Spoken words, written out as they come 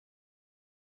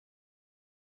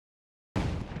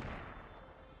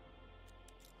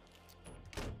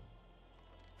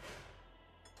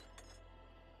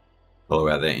Hello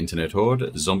out there, Internet Horde.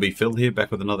 ZombiePhill here,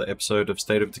 back with another episode of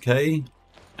State of Decay.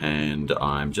 And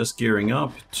I'm just gearing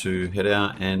up to head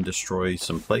out and destroy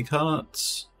some plague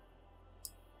hearts.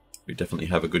 We definitely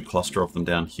have a good cluster of them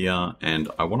down here,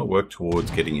 and I want to work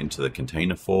towards getting into the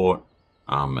container fort.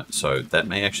 So that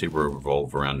may actually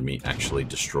revolve around me actually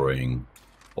destroying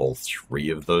all 3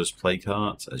 of those plague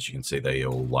hearts. As you can see, they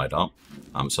all light up.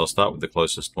 So I'll start with the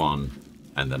closest one,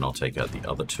 and then I'll take out the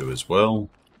other 2 as well.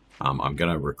 I'm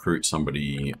going to recruit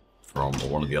somebody from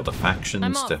one of the other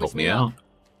factions to help me out.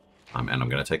 And I'm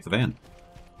going to take the van,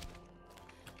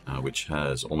 which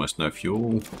has almost no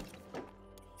fuel.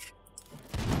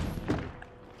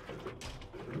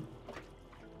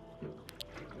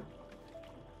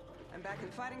 I'm back in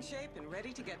fighting shape and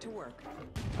ready to get to work.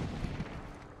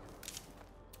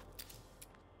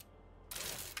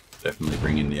 Definitely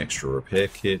bring in the extra repair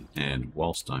kit, and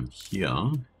whilst I'm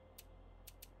here,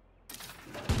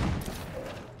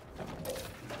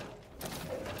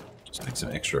 just make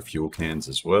some extra fuel cans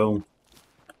as well.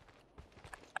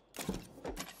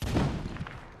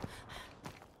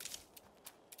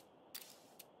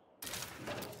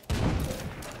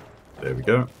 There we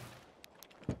go.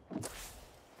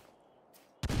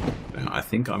 Now, I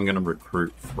think I'm going to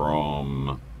recruit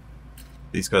from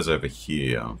these guys over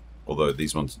here. Although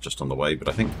these ones are just on the way, but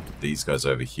I think these guys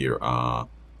over here are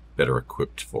better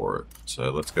equipped for it.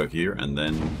 So let's go here and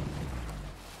then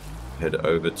head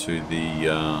over to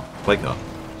the plague heart.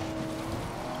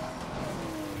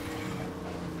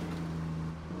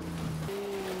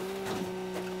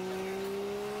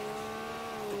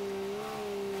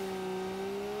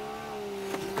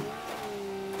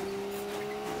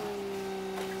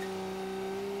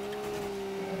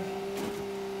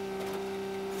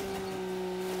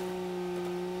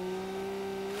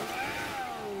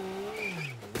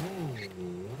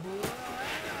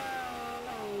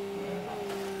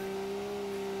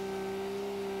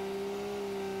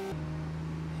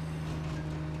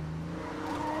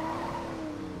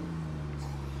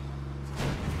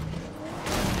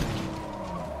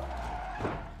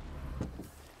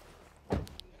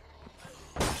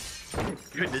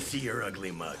 Good to see your ugly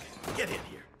mug. Get in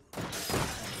here.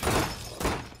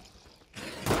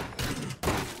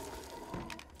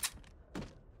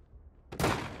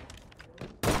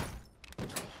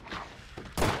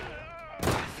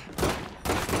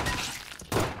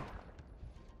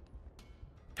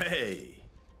 Hey.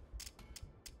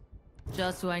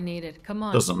 Just who I needed. Come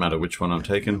on. Doesn't matter which one I'm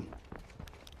taking.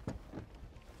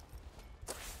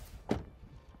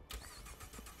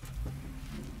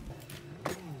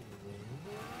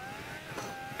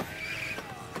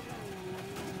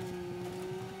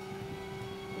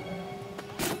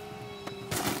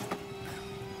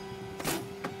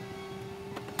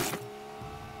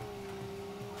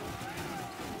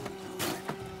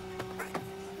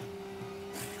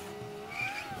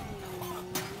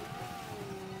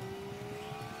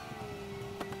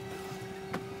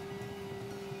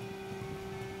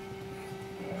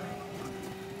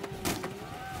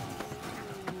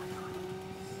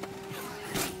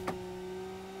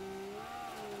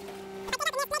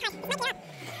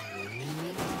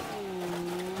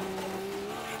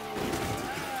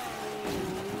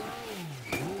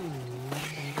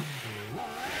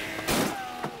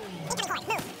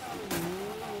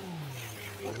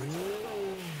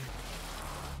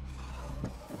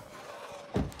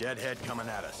 Deadhead coming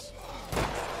at us.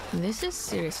 This is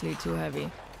seriously too heavy.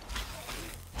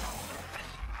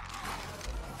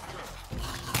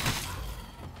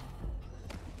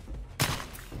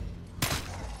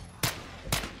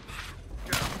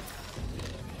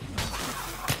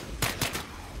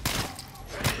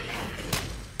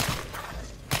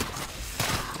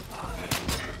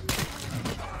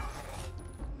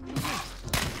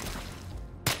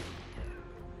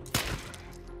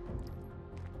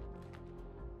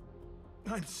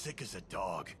 I'm sick as a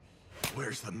dog.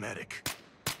 Where's the medic?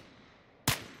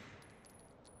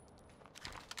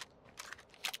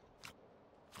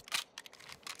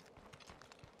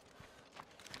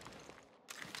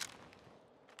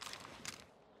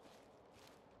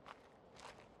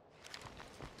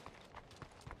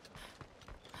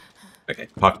 Okay,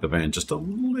 park the van just a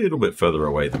little bit further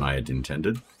away than I had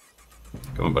intended.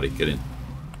 Come on, buddy, get in.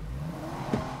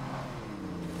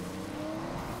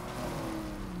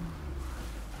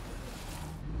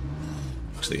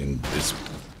 Actually, in this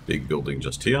big building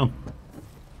just here.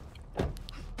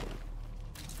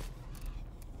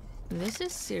 This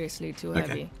is seriously too Okay,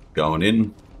 heavy. going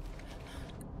in.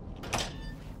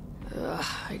 Ugh,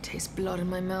 I taste blood in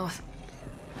my mouth.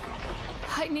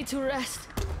 I need to rest.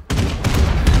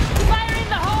 Fire in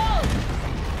the hole!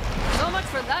 So much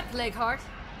for that plague heart.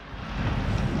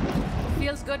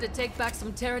 Feels good to take back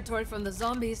some territory from the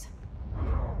zombies.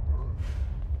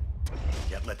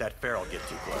 Can't let that feral get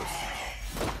too close.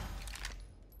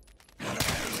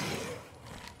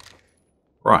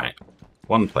 Right.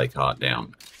 One play card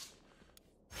down.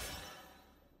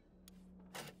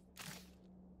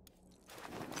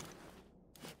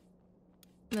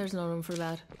 There's no room for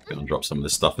that. Gonna drop some of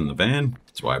this stuff in the van.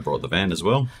 That's why I brought the van as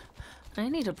well. I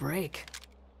need a break.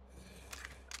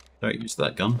 Don't use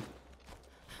that gun.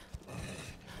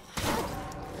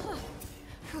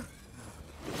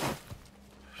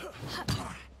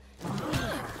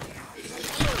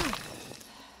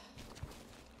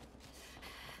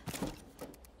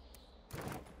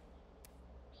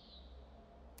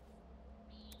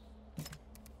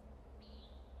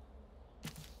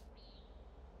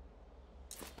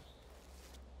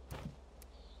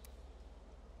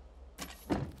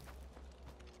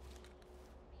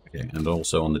 Okay, and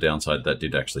also on the downside, that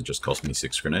did actually just cost me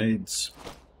 6 grenades.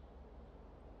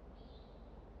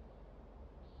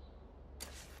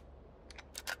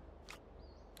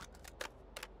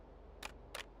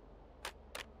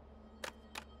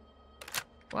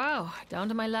 Wow, down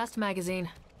to my last magazine.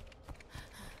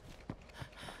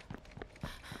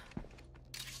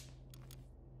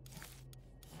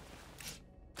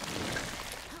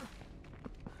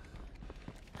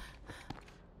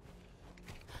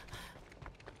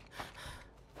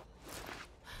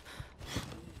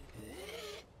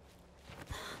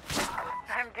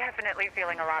 I'm definitely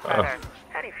feeling a lot better.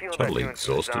 How do you feel totally about doing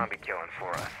some exhausted. zombie killing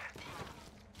for us?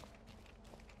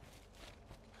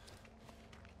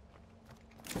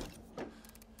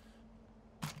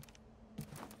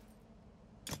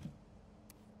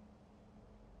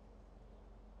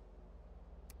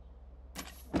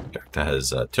 Character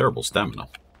has terrible stamina.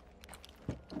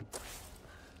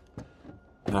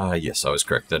 Yes, I was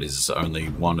correct. That is only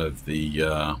one of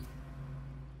the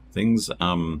things.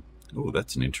 Oh,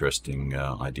 that's an interesting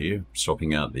idea.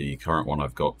 Swapping out the current one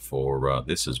I've got for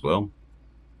this as well.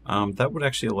 That would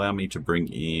actually allow me to bring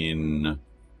in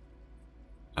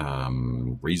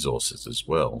resources as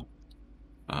well.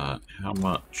 How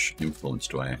much influence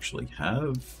do I actually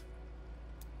have?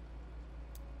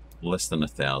 Less than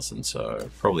 1,000, so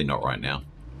probably not right now.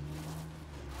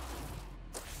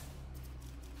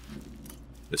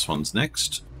 This one's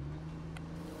next.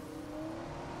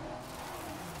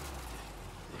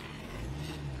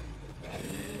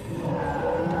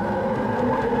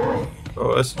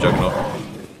 Oh, that's a Juggernaut.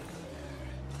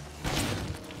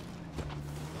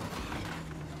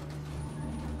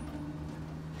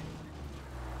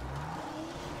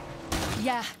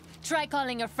 Yeah, try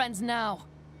calling your friends now.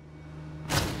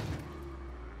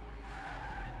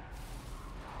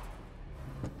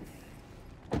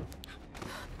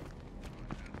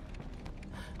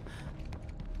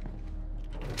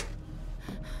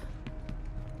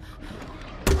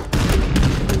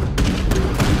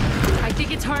 I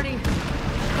think it's hurting.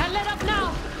 Can't let up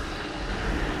now.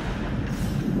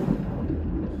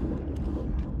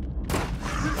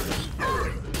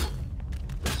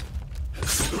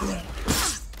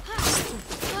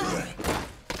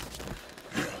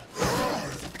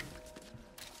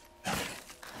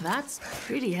 That's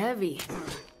pretty heavy.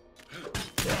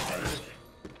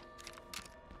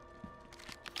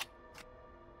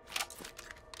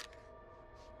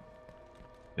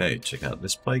 Okay, check out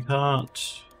this play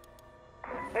cart.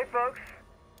 Hey folks,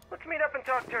 let's meet up and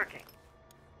talk turkey.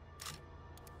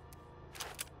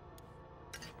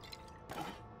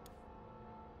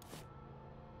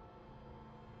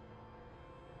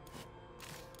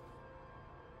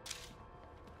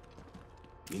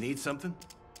 You need something?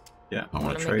 Yeah, I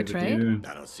want to Wanna make trade a with trade? you.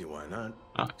 I don't see why not.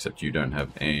 Except you don't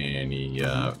have any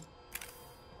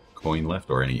coin left,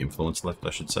 or any influence left,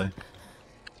 I should say.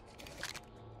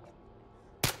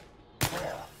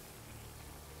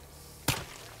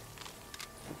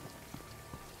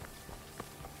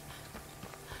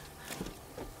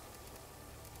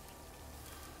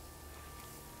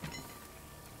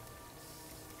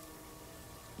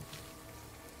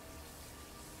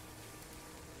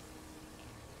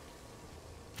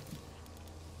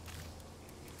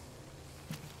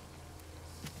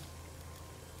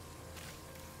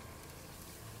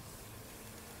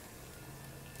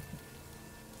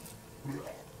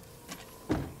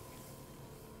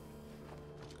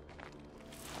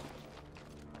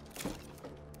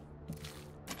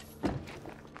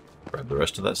 Grab the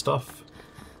rest of that stuff.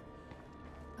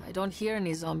 I don't hear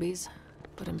any zombies,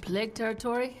 but in plague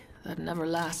territory, that never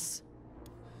lasts.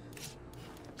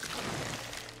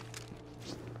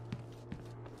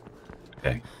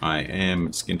 Okay, I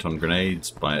am skint on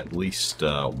grenades by at least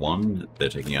one. They're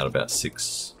taking out about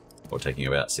 6, or taking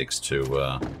about 6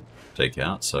 to take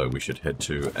out, so we should head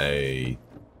to a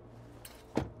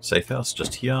safe house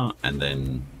just here, and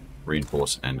then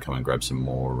reinforce and come and grab some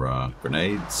more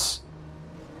grenades.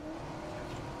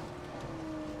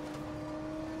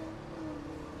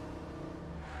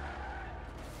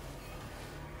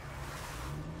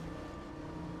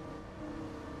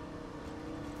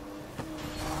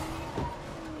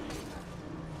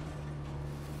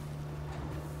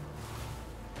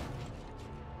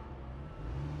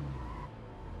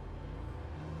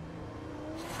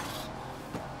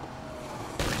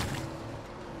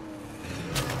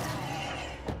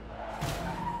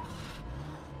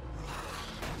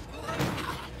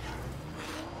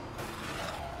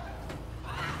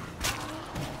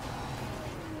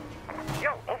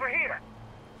 Yo, over here.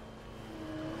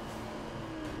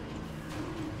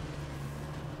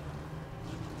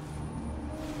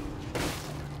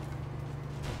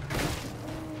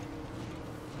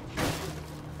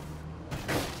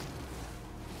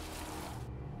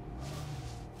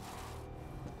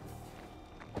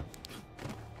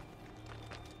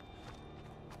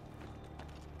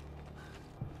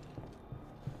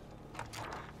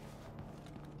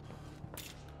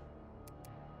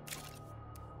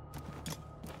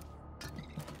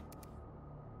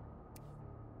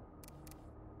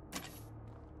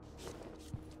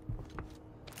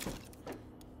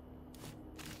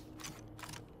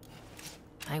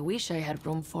 I wish I had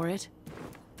room for it.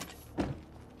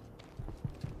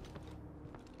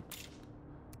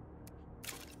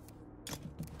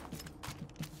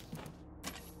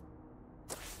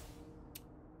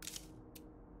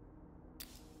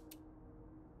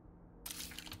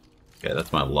 Okay,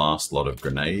 that's my last lot of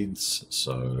grenades,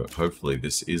 so hopefully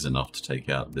this is enough to take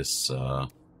out this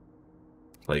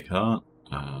plague heart.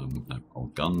 No more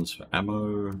guns for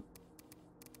ammo.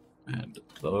 And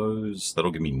those,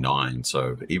 that'll give me 9,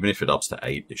 so even if it ups to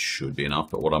 8, it should be enough.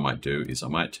 But what I might do is I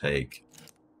might take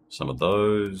some of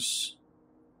those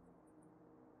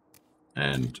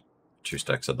and 2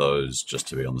 stacks of those just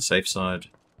to be on the safe side.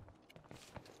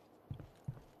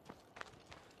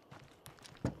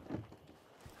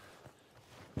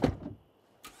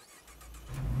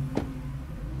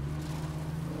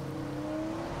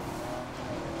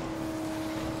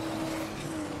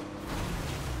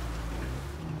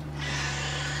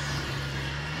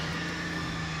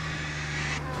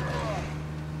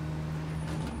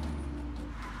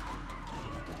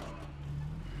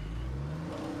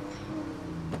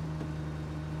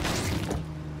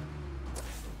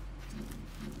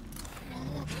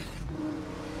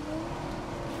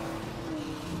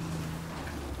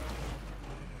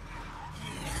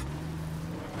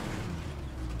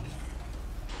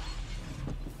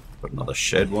 Put another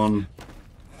shed one.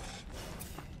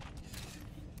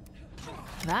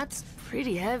 That's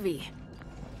pretty heavy.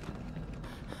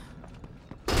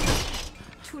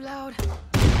 Too loud.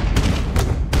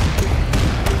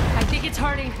 I think it's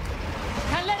hurting.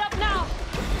 Can't let up now.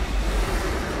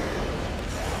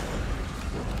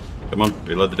 Come on,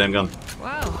 reload the damn gun.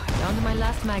 Wow, down to my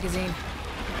last magazine.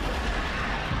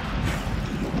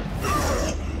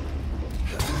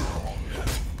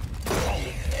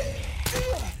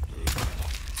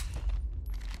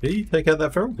 Did he take out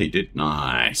that feral? He did.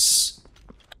 Nice.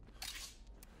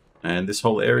 And this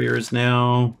whole area is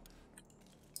now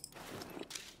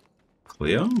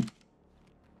clear.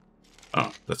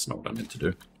 Oh, that's not what I meant to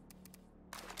do.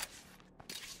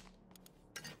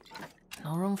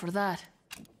 No room for that.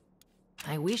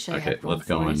 I wish I Okay, had room let's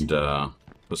go for it. and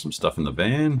put some stuff in the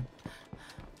van.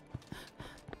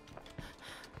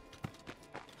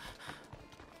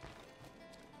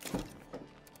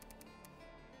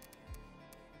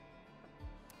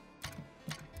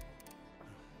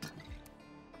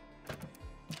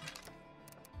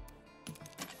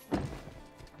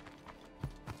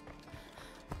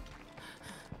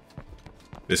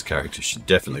 This character should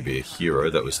definitely be a hero.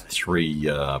 That was 3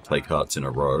 play cards in a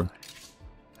row.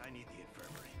 I need the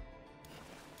infirmary.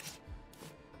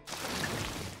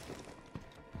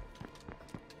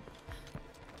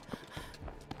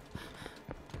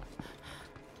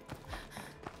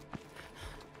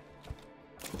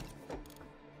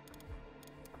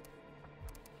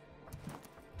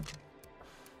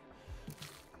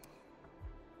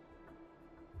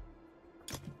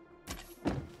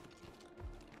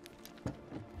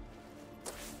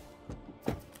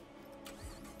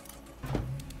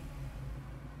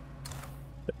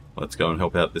 Let's go and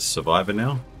help out this survivor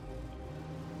now.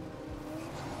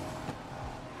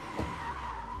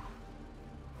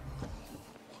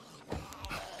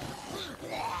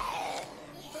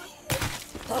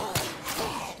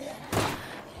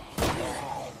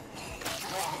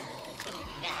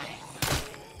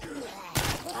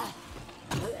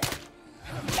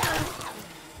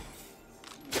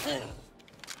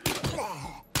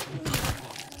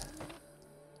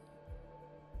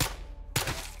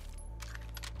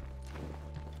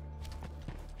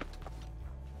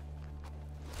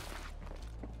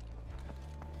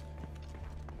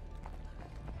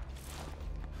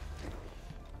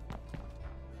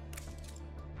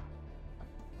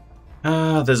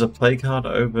 There's a plague hut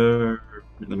over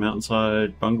in the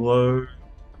mountainside bungalow.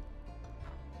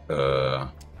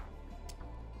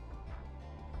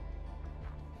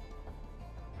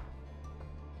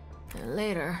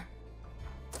 Later.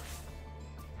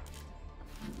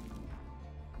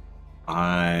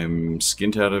 I'm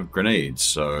skint out of grenades,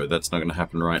 so that's not going to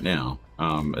happen right now.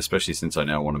 Especially since I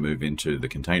now want to move into the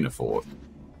container fort.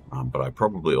 But I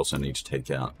probably also need to take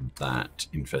out that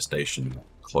infestation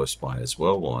close by as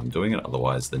well while I'm doing it.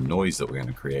 Otherwise, the noise that we're going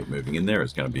to create moving in there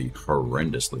is going to be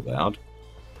horrendously loud.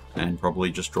 And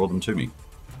probably just draw them to me.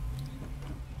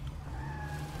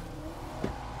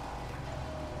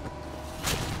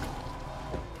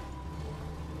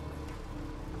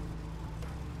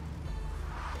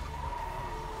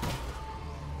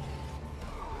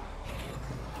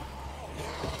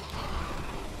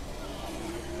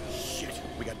 Shit,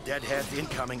 we got deadheads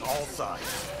incoming all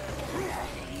sides.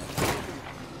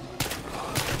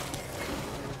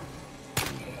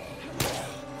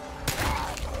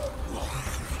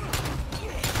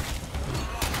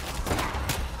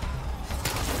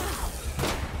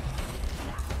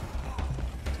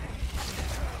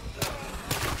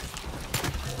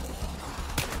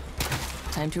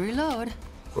 Time to reload.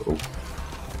 Uh-oh.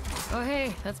 Oh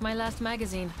hey, that's my last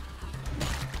magazine.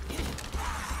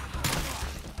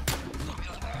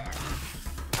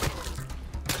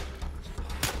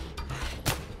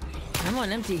 I'm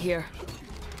on empty here.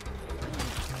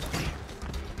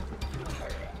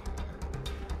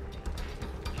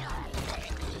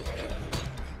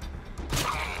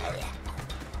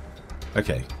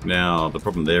 Okay, now the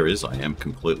problem there is I am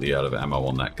completely out of ammo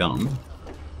on that gun.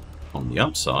 On the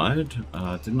upside,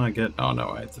 didn't I get... Oh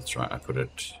no, that's right, I put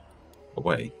it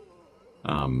away.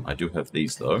 I do have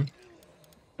these though.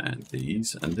 And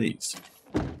these, and these.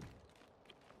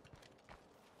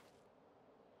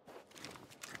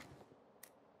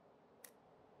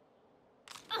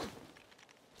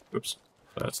 Oops,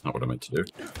 that's not what I meant to do.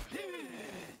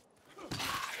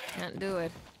 Can't do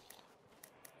it.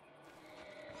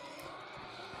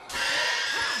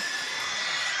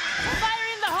 Fire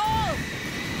in the hole!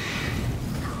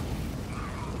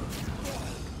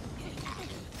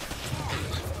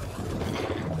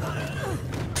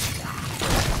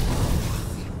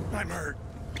 I'm hurt.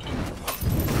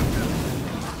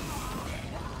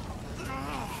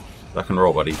 Duck and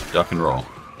roll, buddy. Duck and roll.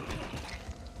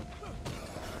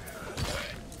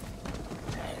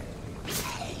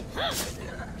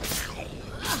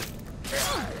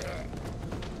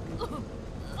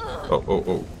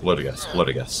 Oh, blood of gas, blood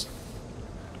of gas.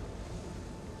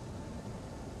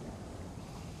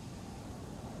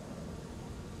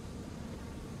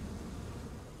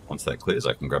 Once that clears,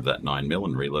 I can grab that 9mm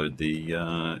and reload the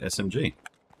SMG.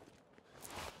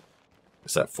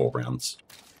 Is that 4 rounds?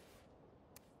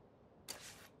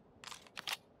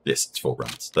 Yes, it's 4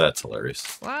 rounds. That's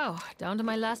hilarious. Wow, down to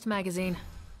my last magazine.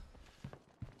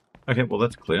 Okay, well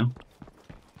that's clear.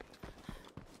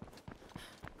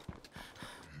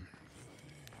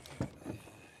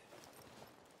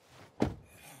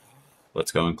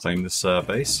 Let's go and claim this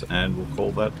base, and we'll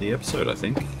call that the episode, I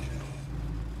think.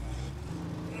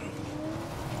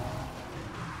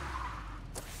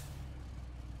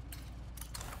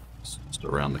 Just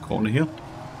around the corner here.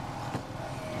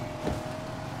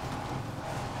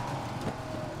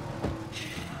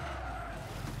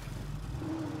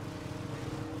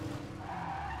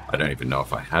 I don't even know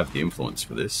if I have the influence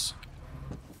for this.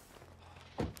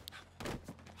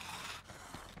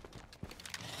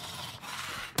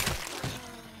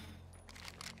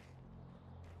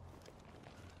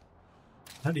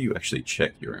 How do you actually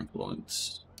check your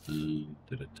influence?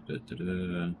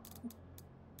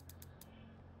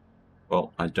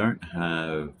 Well, I don't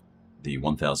have the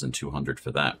 1,200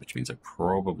 for that, which means I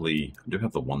do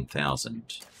have the 1,000.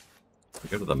 If I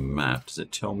go to the map, does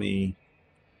it tell me...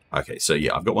 Okay, so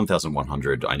yeah, I've got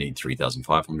 1,100. I need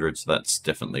 3,500, so that's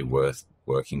definitely worth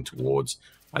working towards.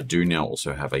 I do now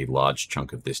also have a large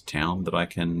chunk of this town that I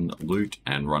can loot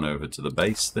and run over to the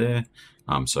base there.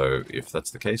 So if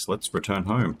that's the case, let's return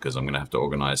home, because I'm going to have to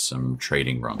organize some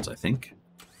trading runs, I think.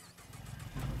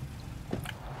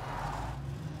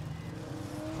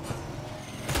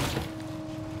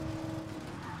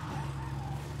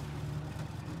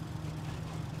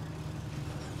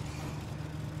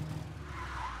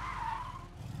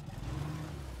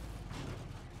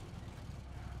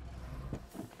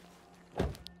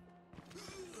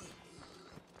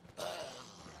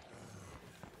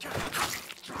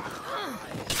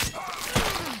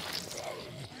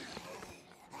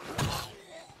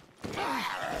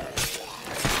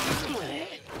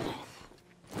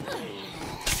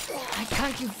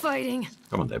 can't keep fighting.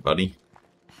 Come on there, buddy.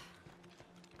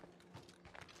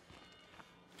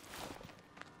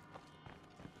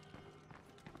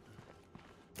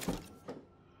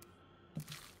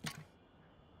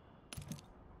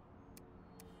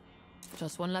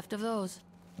 Just one left of those.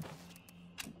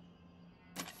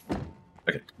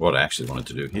 Okay, what I actually wanted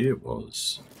to do here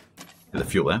was get the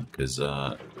fuel out, because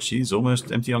she's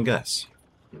almost empty on gas.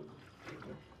 There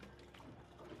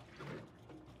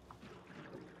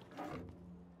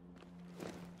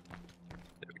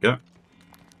we go.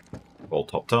 All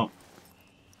topped up.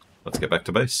 Let's get back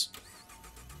to base.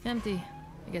 Empty.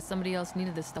 I guess somebody else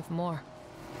needed this stuff more.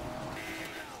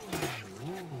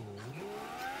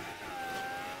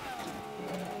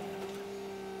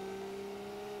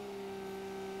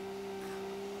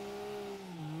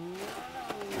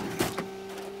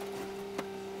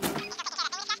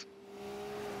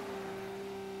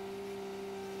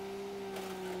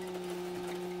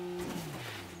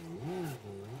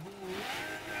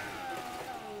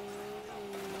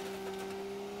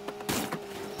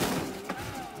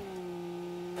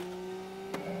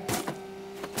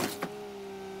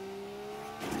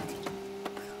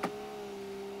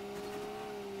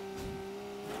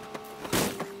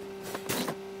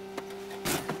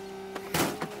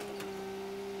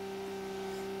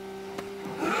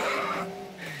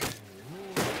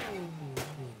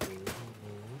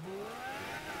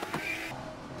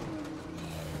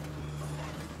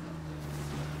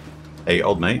 Hey,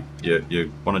 old mate,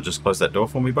 you want to just close that door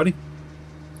for me, buddy?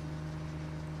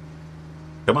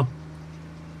 Come on.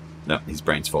 No, his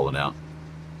brain's fallen out.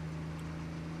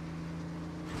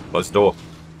 Close the door.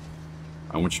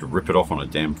 I want you to rip it off on a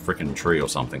damn frickin' tree or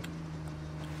something.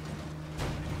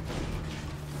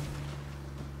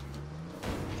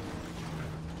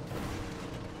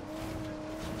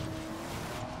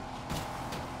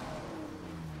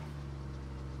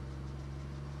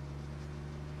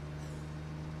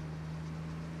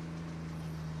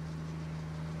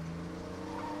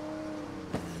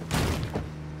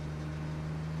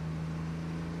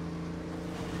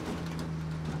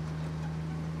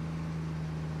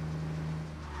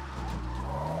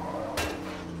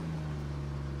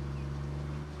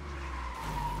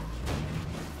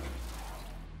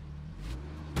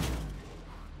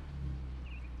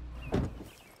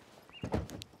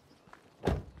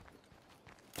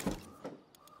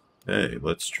 Okay,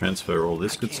 let's transfer all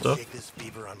this good stuff. I can't shake this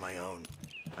fever on my own.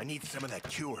 I need some of that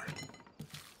cure.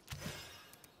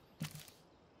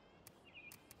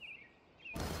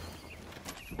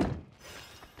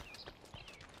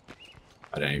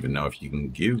 I don't even know if you can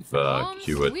give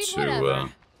cure sweet to whatever.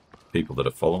 people that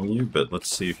are following you, but let's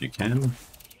see if you can.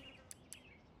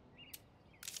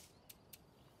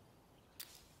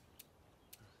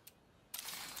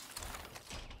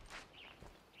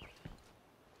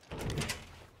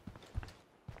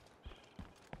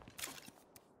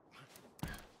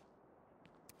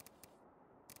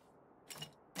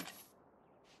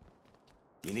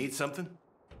 You need something?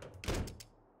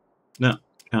 No,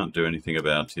 can't do anything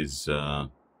about his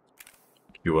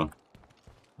cure.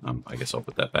 I guess I'll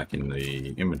put that back in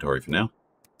the inventory for now.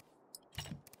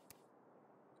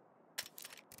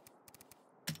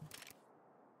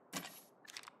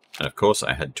 And of course,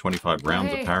 I had 25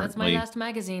 rounds Hey, that's my apparently last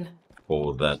magazine.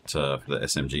 for that for the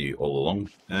SMG all along.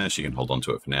 She can hold on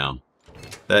to it for now.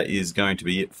 That is going to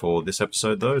be it for this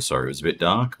episode, though. Sorry, it was a bit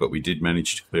dark, but we did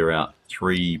manage to clear out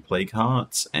 3 plague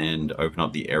hearts and open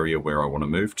up the area where I want to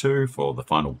move to for the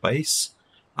final base.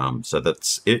 So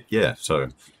that's it, yeah. So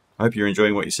I hope you're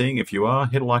enjoying what you're seeing. If you are,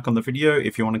 hit a like on the video.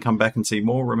 If you want to come back and see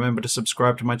more, remember to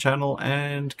subscribe to my channel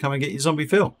and come and get your zombie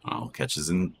fill. I'll catch you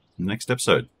in the next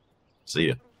episode. See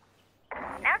ya.